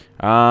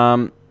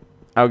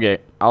 Okay,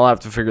 I'll have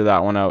to figure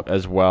that one out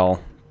as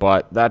well.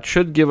 But that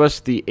should give us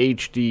the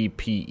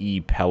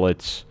HDPE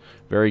pellets.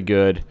 Very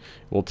good.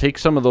 We'll take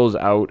some of those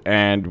out,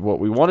 and what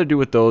we want to do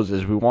with those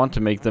is we want to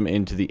make them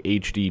into the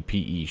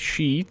HDPE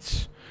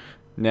sheets.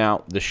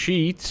 Now, the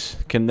sheets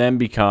can then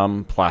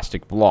become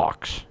plastic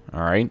blocks,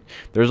 all right?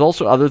 There's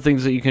also other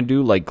things that you can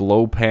do, like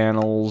glow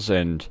panels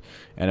and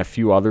a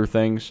few other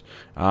things.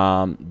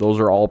 Those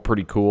are all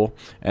pretty cool.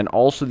 And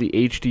also the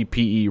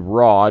HDPE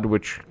rod,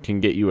 which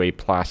can get you a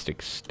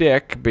plastic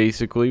stick,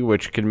 basically,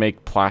 which can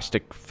make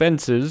plastic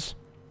fences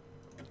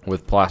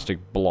with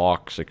plastic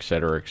blocks,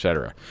 etc.,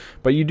 etc.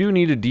 But you do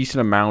need a decent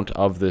amount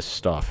of this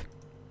stuff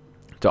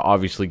to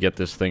obviously get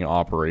this thing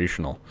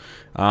operational.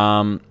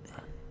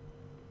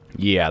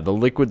 Yeah, the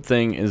liquid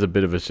thing is a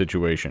bit of a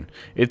situation.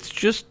 It's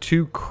just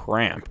too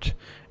cramped,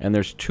 and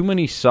there's too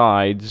many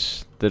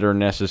sides that are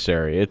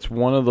necessary. It's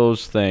one of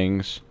those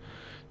things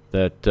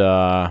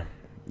that,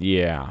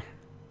 yeah.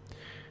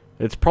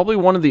 It's probably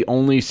one of the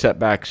only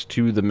setbacks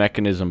to the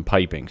Mekanism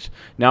pipings.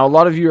 Now, a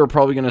lot of you are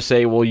probably going to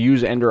say, well,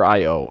 use Ender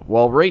IO.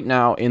 Well, right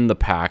now in the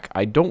pack,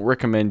 I don't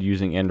recommend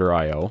using Ender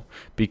IO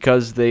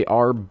because they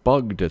are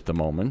bugged at the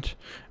moment.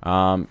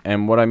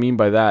 And what I mean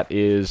by that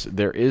is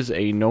there is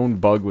a known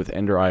bug with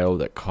Ender IO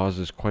that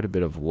causes quite a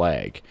bit of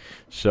lag.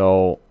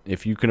 So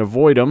if you can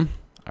avoid them,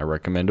 I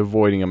recommend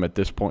avoiding them at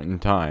this point in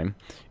time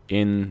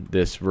in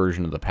this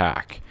version of the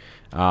pack.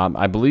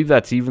 I believe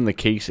that's even the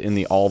case in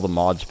the all the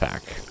mods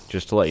pack,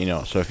 just to let you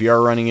know. So if you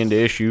are running into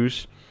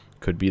issues,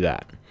 could be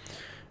that.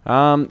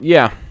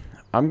 Yeah,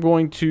 I'm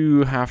going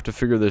to have to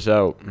figure this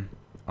out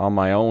on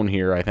my own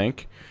here, I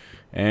think.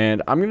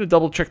 And I'm going to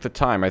double check the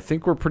time. I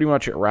think we're pretty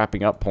much at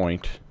wrapping up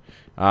point.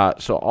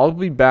 So I'll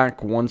be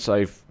back once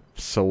I've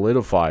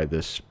solidified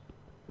this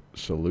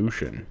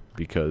solution,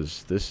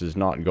 because this is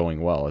not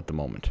going well at the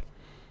moment.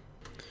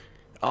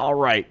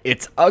 Alright,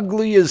 it's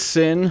ugly as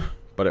sin,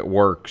 but it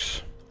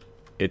works.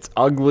 It's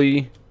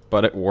ugly,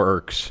 but it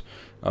works.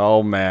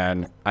 Oh,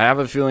 man. I have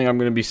a feeling I'm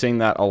going to be saying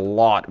that a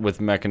lot with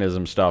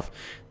Mekanism stuff.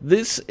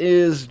 This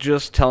is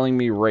just telling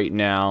me right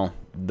now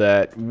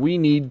that we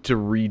need to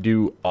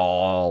redo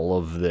all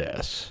of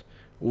this.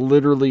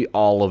 Literally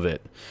all of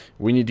it.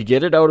 We need to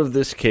get it out of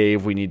this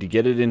cave. We need to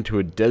get it into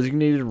a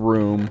designated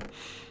room.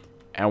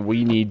 And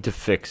we need to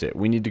fix it.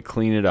 We need to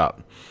clean it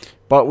up.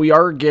 But we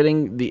are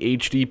getting the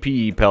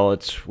HDPE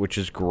pellets, which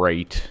is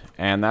great.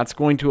 And that's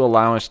going to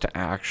allow us to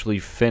actually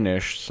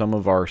finish some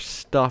of our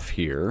stuff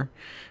here.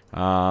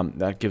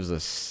 That gives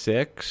us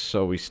 6,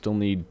 so we still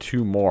need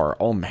 2 more.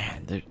 Oh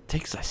man, it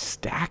takes a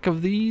stack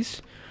of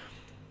these?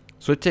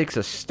 So it takes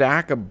a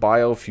stack of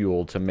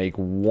biofuel to make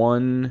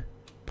 1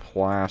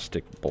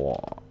 plastic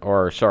block.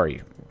 Or,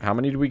 sorry, how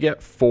many do we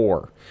get?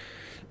 4.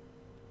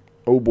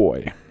 Oh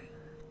boy.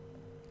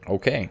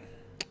 Okay.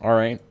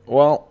 Alright,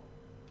 well,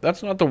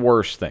 that's not the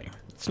worst thing.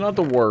 It's not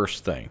the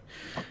worst thing.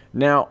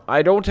 Now,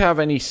 I don't have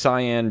any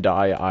cyan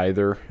dye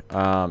either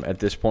at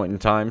this point in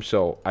time,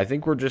 so I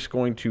think we're just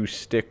going to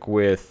stick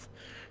with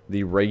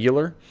the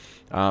regular.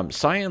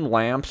 Cyan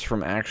lamps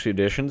from Actually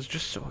Editions,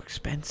 just so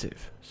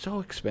expensive. So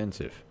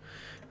expensive.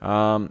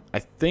 I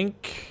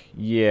think,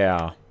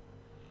 yeah.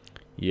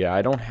 Yeah,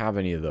 I don't have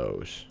any of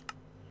those.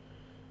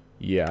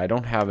 Yeah, I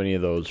don't have any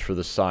of those for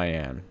the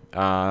cyan.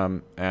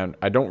 And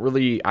I don't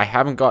really, I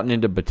haven't gotten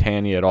into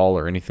Botania at all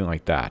or anything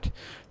like that.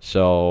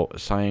 So,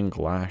 cyan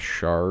glass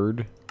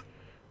shard.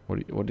 What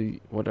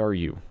are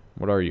you?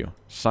 What are you?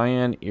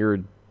 Cyan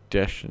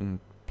iridescent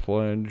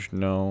pledge?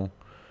 No.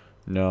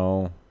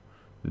 No.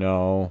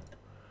 No.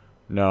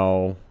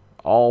 No.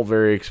 All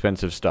very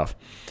expensive stuff.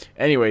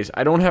 Anyways,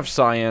 I don't have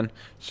cyan,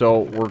 so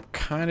we're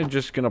kind of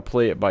just going to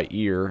play it by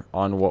ear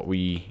on what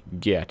we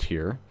get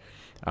here.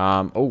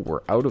 Oh,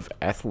 we're out of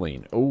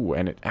ethylene. Oh,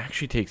 and it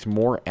actually takes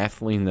more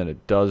ethylene than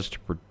it does to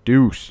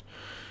produce.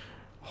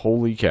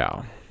 Holy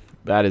cow.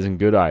 That isn't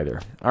good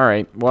either.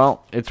 Alright,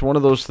 well, it's one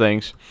of those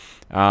things.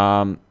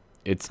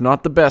 It's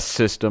not the best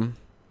system,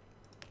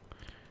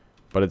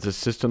 but it's a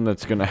system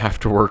that's going to have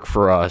to work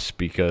for us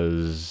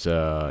because,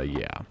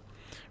 yeah,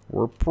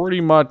 we're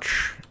pretty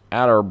much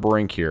at our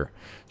brink here.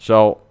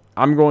 So,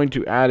 I'm going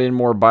to add in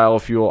more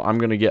biofuel. I'm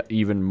going to get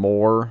even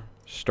more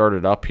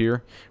started up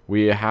here.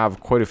 We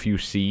have quite a few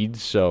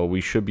seeds, so we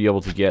should be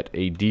able to get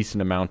a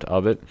decent amount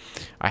of it.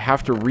 I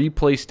have to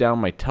replace down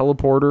my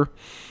teleporter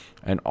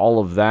and all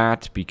of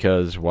that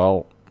because,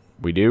 well,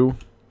 we do.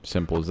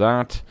 Simple as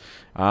that.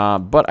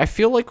 But I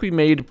feel like we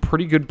made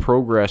pretty good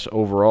progress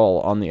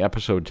overall on the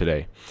episode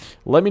today.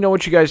 Let me know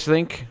what you guys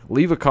think.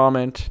 Leave a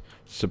comment,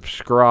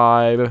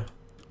 subscribe,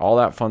 all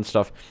that fun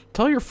stuff.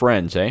 Tell your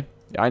friends, eh?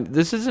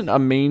 This isn't a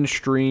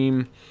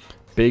mainstream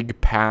big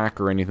pack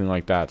or anything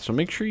like that. So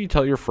make sure you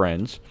tell your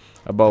friends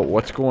about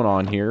what's going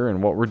on here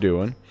and what we're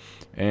doing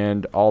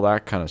and all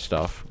that kind of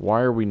stuff.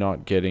 Why are we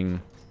not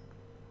getting...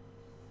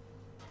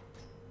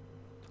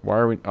 Why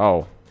are we...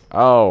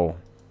 Oh.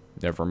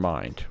 Never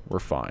mind. We're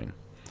fine.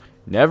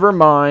 Never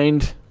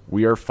mind.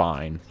 We are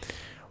fine.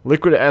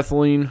 Liquid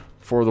ethylene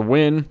for the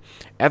win.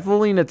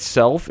 Ethylene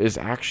itself is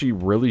actually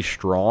really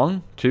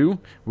strong, too.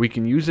 We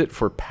can use it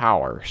for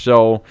power.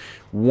 So,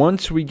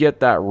 once we get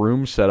that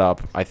room set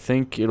up, I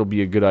think it'll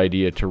be a good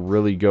idea to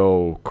really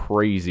go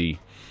crazy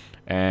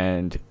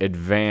and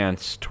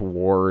advance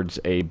towards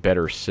a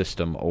better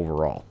system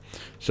overall.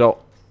 So,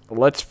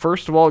 let's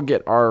first of all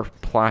get our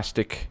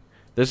plastic.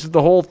 This is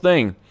the whole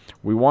thing.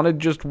 We wanted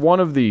just one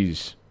of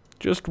these.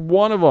 Just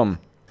one of them.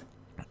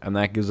 And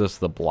that gives us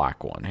the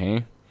black one,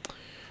 hey?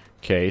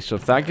 Okay, so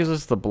if that gives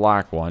us the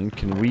black one,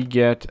 can we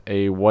get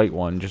a white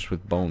one just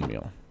with bone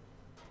meal?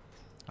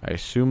 I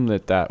assume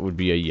that that would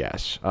be a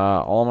yes.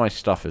 All my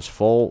stuff is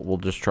full. We'll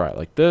just try it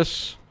like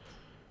this.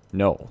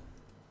 No.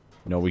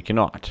 No, we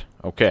cannot.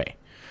 Okay.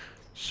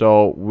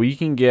 So we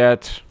can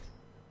get...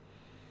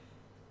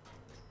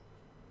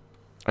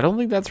 I don't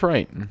think that's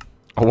right.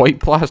 A white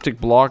plastic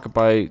block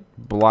by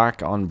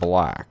black on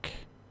black.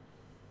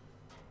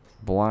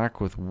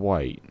 Black with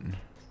white.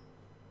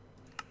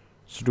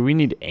 So do we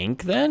need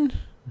ink then?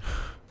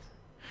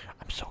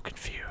 I'm so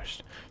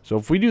confused. So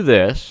if we do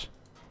this,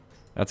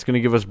 that's going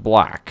to give us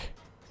black.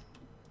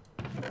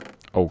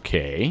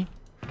 Okay.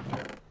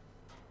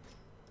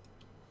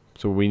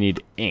 So we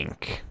need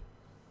ink.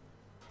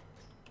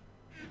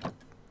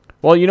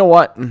 Well, you know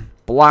what?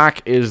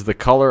 Black is the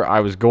color I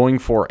was going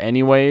for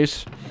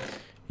anyways.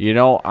 You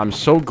know, I'm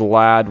so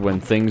glad when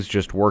things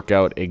just work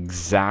out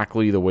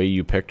exactly the way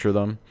you picture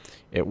them.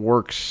 It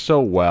works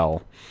so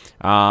well.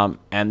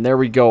 And there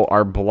we go.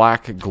 Our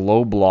black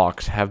glow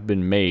blocks have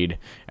been made.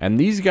 And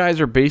these guys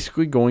are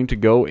basically going to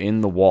go in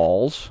the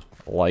walls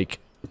like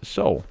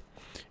so.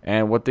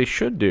 And what they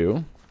should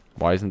do...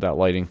 Why isn't that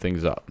lighting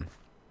things up?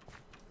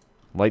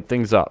 Light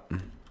things up.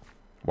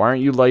 Why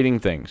aren't you lighting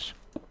things?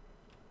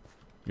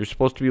 You're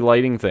supposed to be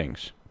lighting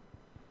things.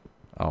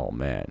 Oh,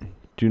 man.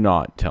 Do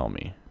not tell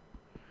me.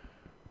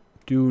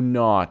 Do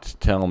not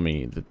tell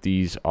me that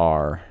these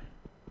are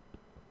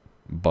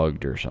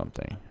bugged or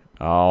something.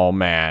 Oh,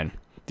 man.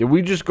 Did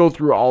we just go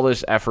through all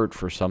this effort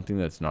for something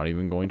that's not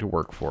even going to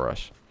work for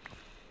us?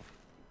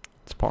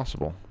 It's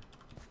possible.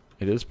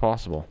 It is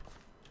possible.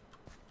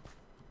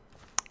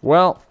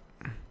 Well,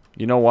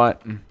 you know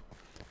what?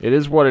 It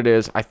is what it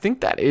is. I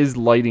think that is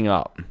lighting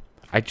up.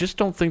 I just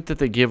don't think that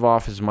they give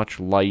off as much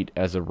light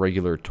as a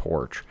regular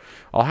torch.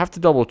 I'll have to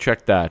double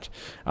check that.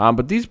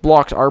 But these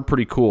blocks are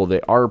pretty cool.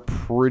 They are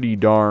pretty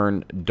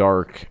darn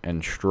dark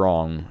and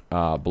strong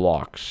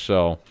blocks.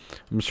 So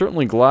I'm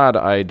certainly glad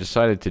I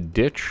decided to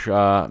ditch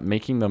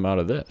making them out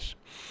of this.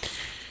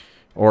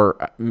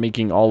 Or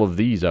making all of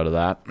these out of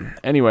that.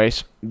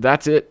 Anyways,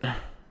 that's it.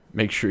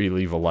 Make sure you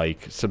leave a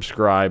like,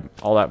 subscribe,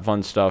 all that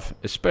fun stuff.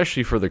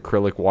 Especially for the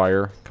acrylic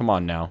wire. Come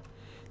on now.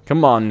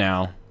 Come on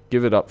now.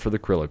 Give it up for the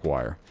acrylic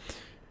wire.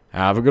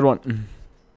 Have a good one.